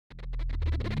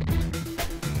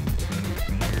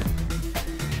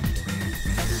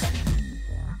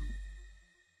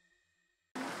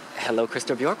Hello,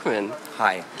 Christer Björkman.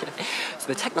 Hi. So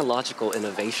the technological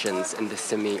innovations in the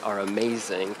Simi are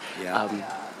amazing. Yeah.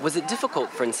 Was it difficult,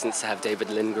 for instance, to have David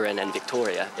Lindgren and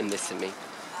Victoria in the Simi?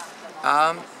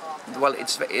 Well,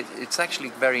 it's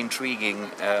actually very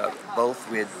intriguing, both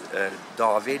with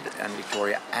David and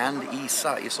Victoria, and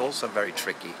Isa is also very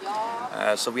tricky.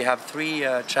 So we have three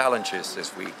challenges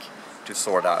this week to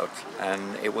sort out,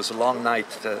 and it was a long night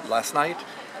last night.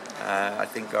 I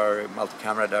think our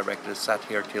multi-camera director sat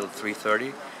here till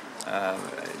 3:30,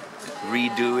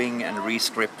 redoing and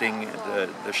re-scripting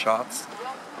the shots,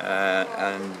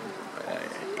 and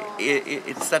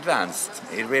it's advanced.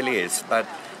 It really is, but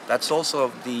that's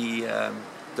also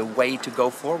the way to go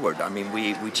forward. I mean,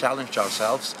 we challenge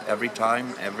ourselves every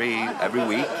time, every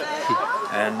week,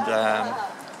 and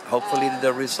hopefully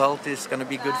the result is going to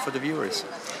be good for the viewers.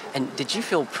 And did you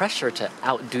feel pressure to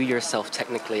outdo yourself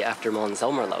technically after Måns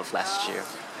Zelmerlöw last year?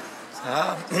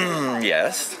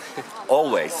 Yes,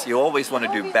 always. You always want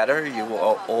to do better. You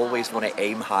always want to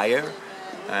aim higher,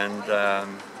 and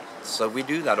so we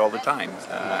do that all the time.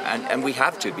 And we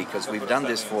have to, because we've done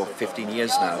this for 15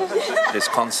 years now, this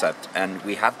concept, and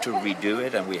we have to redo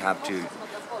it, and we have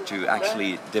to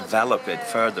actually develop it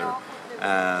further.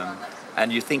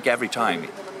 And you think every time,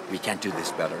 we can't do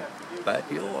this better. But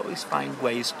you always find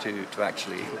ways to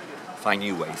actually find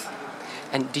new ways.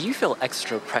 And do you feel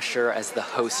extra pressure as the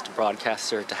host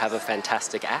broadcaster to have a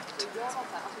fantastic act?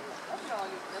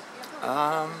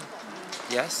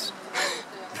 Yes.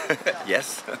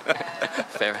 Yes.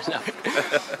 Fair enough.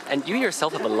 And you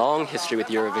yourself have a long history with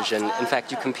Eurovision. In fact,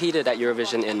 you competed at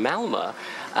Eurovision in Malmö.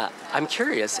 I'm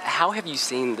curious, how have you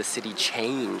seen the city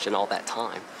change in all that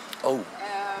time? Oh,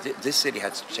 this city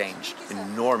has changed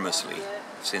enormously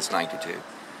since '92.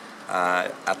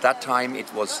 At that time,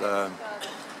 it was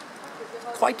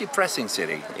quite depressing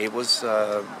city.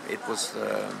 The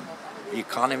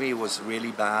economy was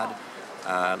really bad.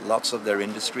 Lots of their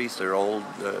industries, they're all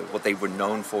what they were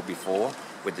known for before,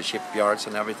 with the shipyards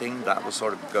and everything, that was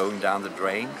sort of going down the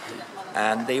drain.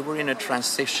 And they were in a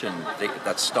transition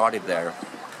that started there,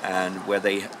 and where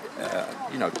they,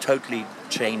 totally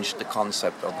changed the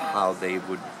concept of how they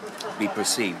would be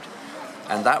perceived.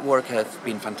 And that work has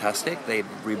been fantastic.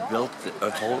 They've rebuilt a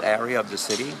whole area of the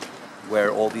city where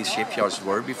all these shipyards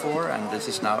were before, and this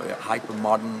is now a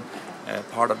hyper-modern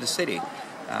part of the city.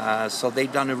 So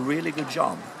they've done a really good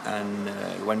job. And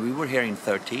when we were here in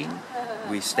 2013,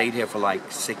 we stayed here for like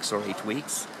 6 or 8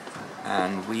 weeks,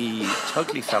 and we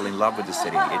totally fell in love with the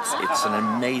city. It's an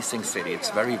amazing city.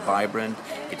 It's very vibrant.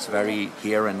 It's very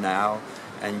here and now,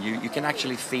 and you can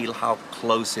actually feel how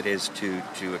close it is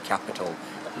to a capital.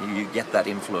 You get that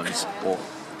influence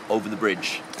over the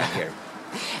bridge here.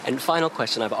 And final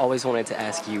question I've always wanted to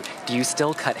ask you, do you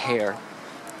still cut hair?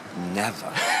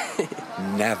 Never.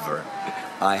 Never.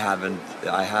 I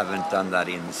haven't done that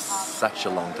in such a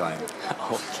long time.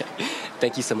 Okay.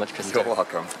 Thank you so much, Christer. You're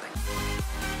welcome.